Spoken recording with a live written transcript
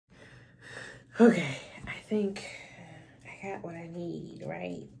Okay, I think I got what I need,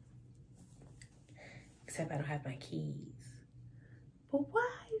 right? Except I don't have my keys. But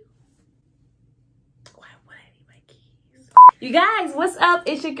why? Why would I need my keys? You guys, what's up?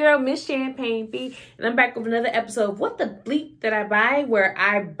 It's your girl, Misschampagneb, and I'm back with another episode of What the Bleep Did I Buy? Where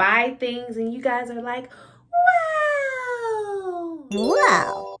I buy things and you guys are like, wow!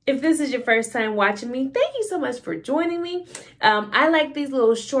 Wow! If this is your first time watching me, thank you so much for joining me. I like these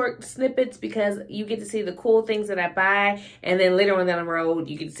little short snippets because you get to see the cool things that I buy, and then later on down the road,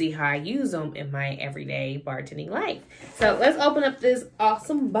 you can see how I use them in my everyday bartending life. So let's open up this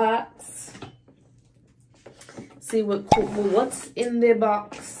awesome box. See what's in the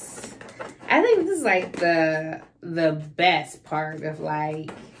box. I think this is like the best part of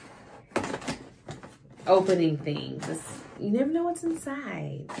like opening things. You never know what's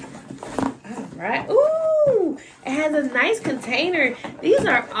inside. All right. Ooh, it has a nice container. These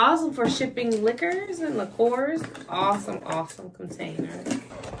are awesome for shipping liquors and liqueurs. Awesome, awesome container.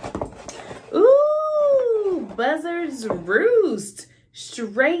 Ooh, Buzzard's Roost.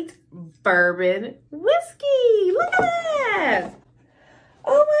 Straight bourbon whiskey. Look at that.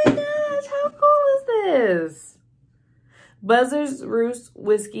 Oh my gosh, how cool is this?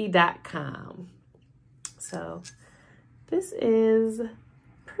 buzzardsroostwhiskey.com. So this is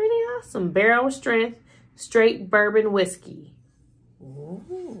pretty awesome. Barrel strength, straight bourbon whiskey.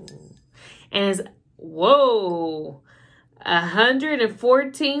 Ooh. And it's, whoa,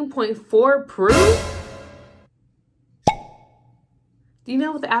 114.4 proof. Do you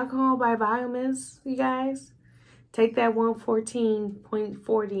know what the alcohol by volume is, you guys? Take that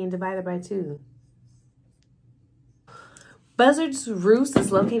 114.40 and divide it by 2. Buzzard's Roost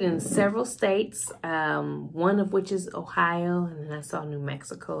is located in several states, one of which is Ohio, and then I saw New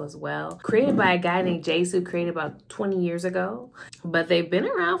Mexico as well. Created by a guy named Jace, who created about 20 years ago, but they've been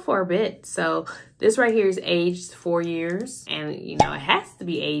around for a bit. So this right here is aged 4 years, and you know, it has to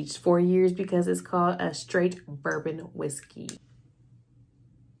be aged 4 years because it's called a straight bourbon whiskey.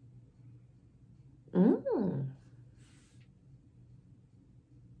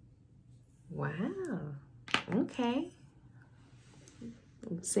 Wow, okay.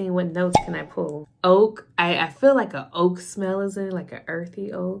 Seeing what notes can I pull. Oak. I feel like an oak smell is in it, like an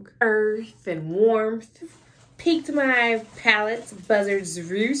earthy oak. Earth and warmth piqued my palate. Buzzard's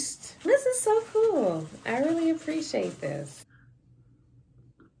Roost. This is so cool. I really appreciate this.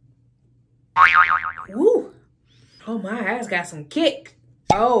 Woo! Oh my, I just got some kick.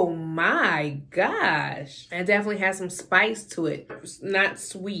 Oh my gosh. It definitely has some spice to it. It's not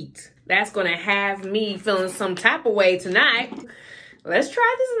sweet. That's gonna have me feeling some type of way tonight. Let's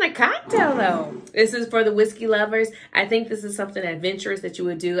try this in a cocktail though. This is for the whiskey lovers. I think this is something adventurous that you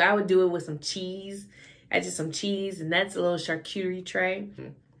would do. I would do it with some cheese. Add just some cheese, and that's a little charcuterie tray.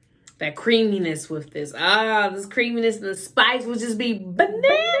 That creaminess with this. This creaminess and the spice would just be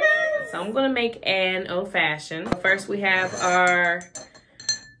bananas. So I'm gonna make an old fashioned. First we have our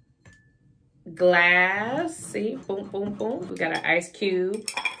glass. See, boom, boom, boom. We got our ice cube.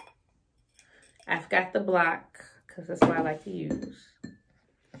 I've got the block because that's what I like to use.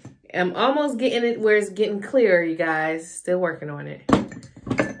 I'm almost getting it where it's getting clear, you guys. Still working on it.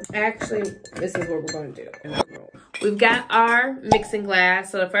 Actually, this is what we're going to do. We've got our mixing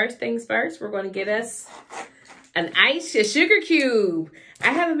glass. So the first things first, we're going to get us a sugar cube. I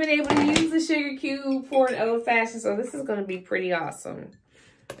haven't been able to use the sugar cube for an old fashioned, so this is going to be pretty awesome.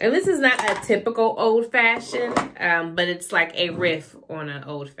 And this is not a typical old fashioned, but it's like a riff on an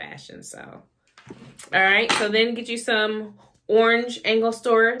old fashioned. So, all right. So then get you some orange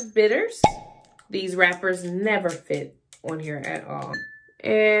Angostura bitters. These wrappers never fit on here at all.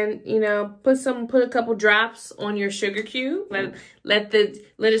 And you know, put a couple drops on your sugar cube. Let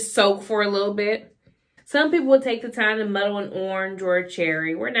it soak for a little bit. Some people will take the time to muddle an orange or a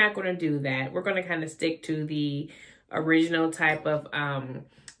cherry. We're not going to do that. We're going to kind of stick to the original type of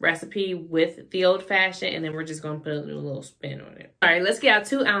recipe with the old fashioned, and then we're just going to put a little spin on it. All right, let's get out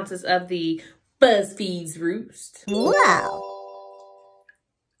 2 ounces of the Buzzard's Roost. Wow.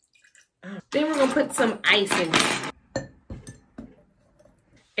 Then we're going to put some ice in it.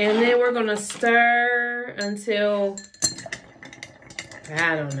 And then we're going to stir until,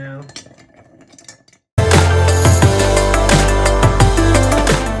 I don't know.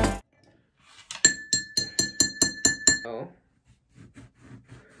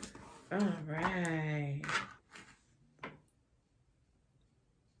 All right.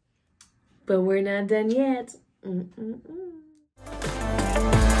 But we're not done yet.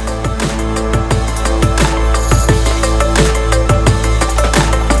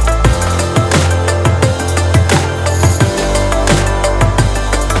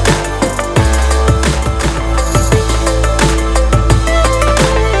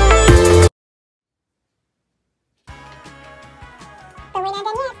 And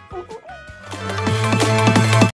then